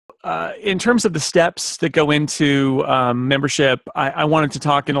in terms of the steps that go into membership, I wanted to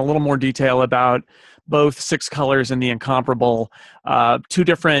talk in a little more detail about both Six Colors and the Incomparable, two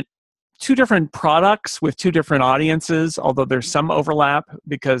different products with two different audiences, although there's some overlap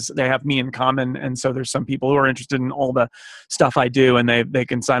because they have me in common. And so there's some people who are interested in all the stuff I do, and they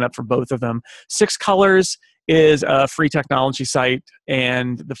can sign up for both of them. Six Colors is a free technology site.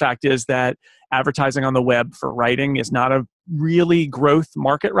 And the fact is that advertising on the web for writing is not a really growth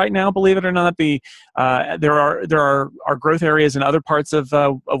market right now, believe it or not. There are growth areas in other parts of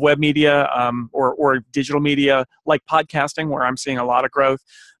web media or digital media, like podcasting, where I'm seeing a lot of growth.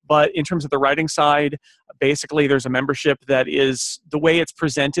 But in terms of the writing side, basically there's a membership that is, the way it's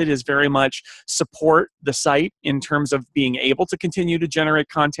presented is very much support the site in terms of being able to continue to generate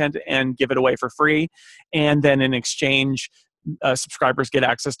content and give it away for free. And then in exchange, subscribers get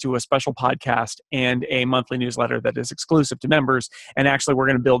access to a special podcast and a monthly newsletter that is exclusive to members. And actually, we're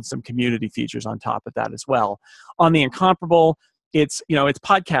going to build some community features on top of that as well. On the Incomparable, it's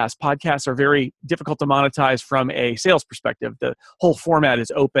podcasts. Podcasts are very difficult to monetize from a sales perspective. The whole format is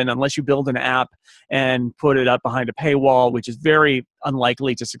open unless you build an app and put it up behind a paywall, which is very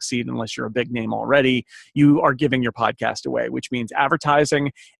unlikely to succeed unless you're a big name already. You are giving your podcast away, which means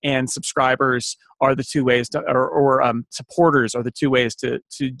advertising and subscribers are the two ways to, or supporters are the two ways to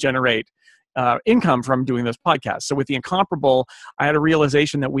generate income from doing those podcasts. So with the Incomparable, I had a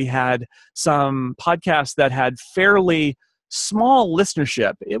realization that we had some podcasts that had fairly small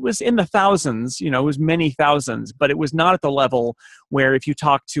listenership. It was in the thousands, it was many thousands, but it was not at the level where if you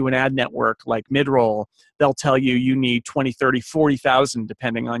talk to an ad network like Midroll, they'll tell you you need 20, 30, 40,000,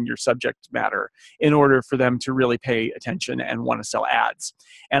 depending on your subject matter, in order for them to really pay attention and want to sell ads.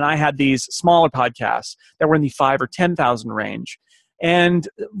 And I had these smaller podcasts that were in the 5,000 or 10,000 range. And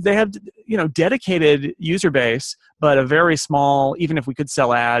they have, dedicated user base, but a very small, even if we could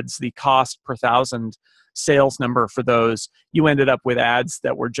sell ads, the cost per thousand sales number for those, you ended up with ads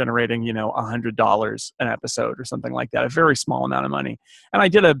that were generating, $100 an episode or something like that, a very small amount of money. And I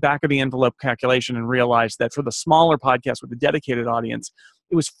did a back of the envelope calculation and realized that for the smaller podcast with a dedicated audience,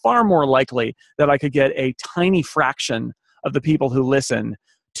 it was far more likely that I could get a tiny fraction of the people who listen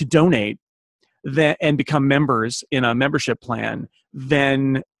to donate and become members in a membership plan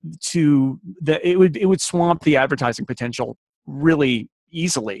than it would swamp the advertising potential really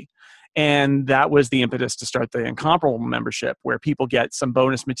easily. And that was the impetus to start the Incomparable membership, where people get some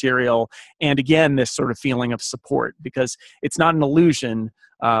bonus material and, again, this sort of feeling of support, because it's not an illusion.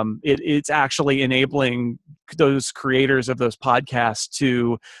 It's actually enabling those creators of those podcasts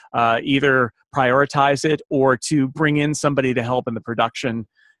to either prioritize it or to bring in somebody to help in the production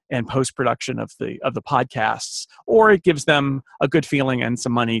and post-production of the podcasts, or it gives them a good feeling and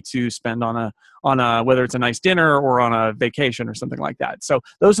some money to spend on a whether it's a nice dinner or on a vacation or something like that. So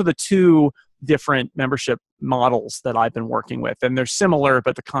those are the two different membership models that I've been working with, and they're similar,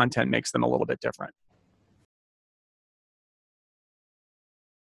 but the content makes them a little bit different.